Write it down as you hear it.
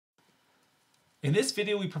In this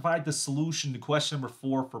video, we provide the solution to question number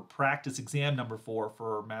 4 for practice exam number 4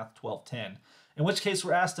 for Math 1210, in which case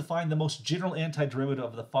we're asked to find the most general antiderivative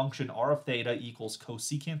of the function r of theta equals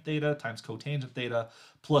cosecant theta times cotangent theta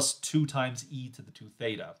plus 2 times e to the 2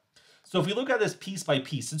 theta. So if we look at this piece by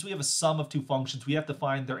piece, since we have a sum of two functions, we have to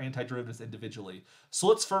find their antiderivatives individually. So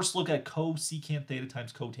let's first look at cosecant theta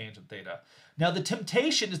times cotangent theta. Now the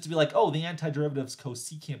temptation is to be like, oh, the antiderivative is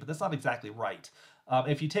cosecant, but that's not exactly right.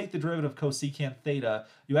 If you take the derivative of cosecant theta,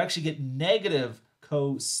 you actually get negative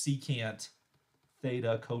cosecant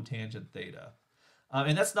theta cotangent theta.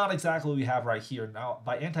 And that's not exactly what we have right here. Now,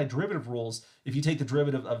 by antiderivative rules, if you take the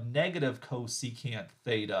derivative of negative cosecant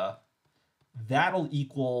theta, that'll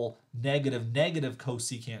equal negative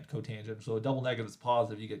cosecant cotangent. So a double negative is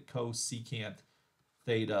positive. You get cosecant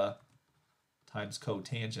theta times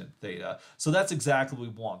cotangent theta. So that's exactly what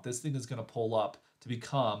we want. This thing is going to pull up to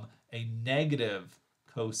become a negative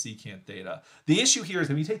cosecant theta. The issue here is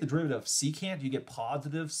when you take the derivative of secant, you get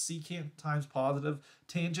positive secant times positive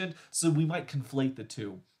tangent. So we might conflate the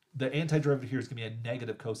two. The antiderivative here is going to be a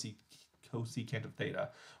negative cosecant of theta.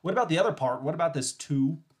 What about the other part? What about this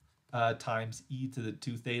 2 times e to the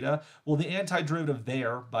 2 theta? Well, the antiderivative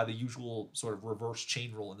there, by the usual sort of reverse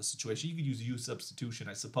chain rule in this situation, you could use u substitution,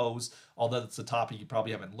 I suppose, although it's a topic you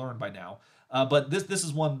probably haven't learned by now. But this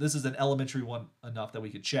is an elementary one enough that we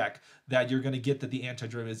could check that you're going to get that the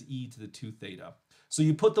antiderivative is e to the 2 theta. So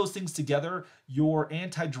you put those things together, your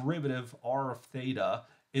antiderivative r of theta,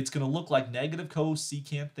 it's going to look like negative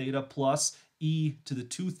cosecant theta plus e to the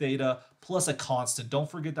 2 theta plus a constant.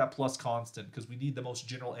 Don't forget that plus constant because we need the most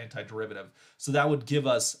general antiderivative. So that would give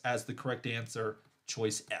us as the correct answer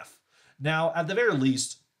choice F. Now, at the very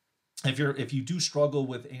least, if you do struggle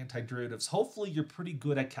with antiderivatives, hopefully you're pretty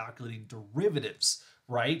good at calculating derivatives,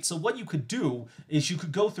 right? So what you could do is you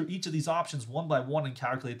could go through each of these options one by one and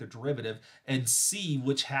calculate their derivative and see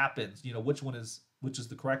which happens, which is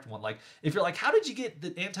the correct one. Like if you're like, how did you get the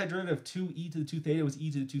antiderivative of 2e to the 2 theta was e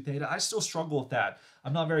to the 2 theta? I still struggle with that.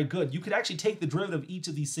 I'm not very good. You could actually take the derivative of each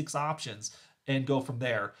of these 6 options and go from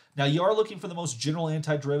there. Now you are looking for the most general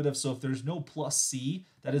antiderivative, so if there's no plus c,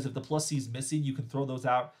 that is if the plus c is missing, you can throw those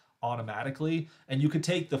out automatically, and you could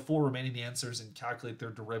take the 4 remaining answers and calculate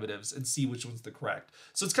their derivatives and see which one's the correct.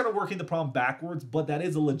 So it's kind of working the problem backwards, but that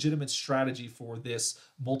is a legitimate strategy for this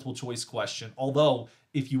multiple choice question. Although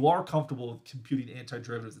if you are comfortable with computing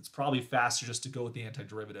antiderivatives, it's probably faster just to go with the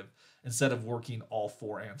antiderivative instead of working all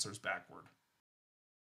 4 answers backward.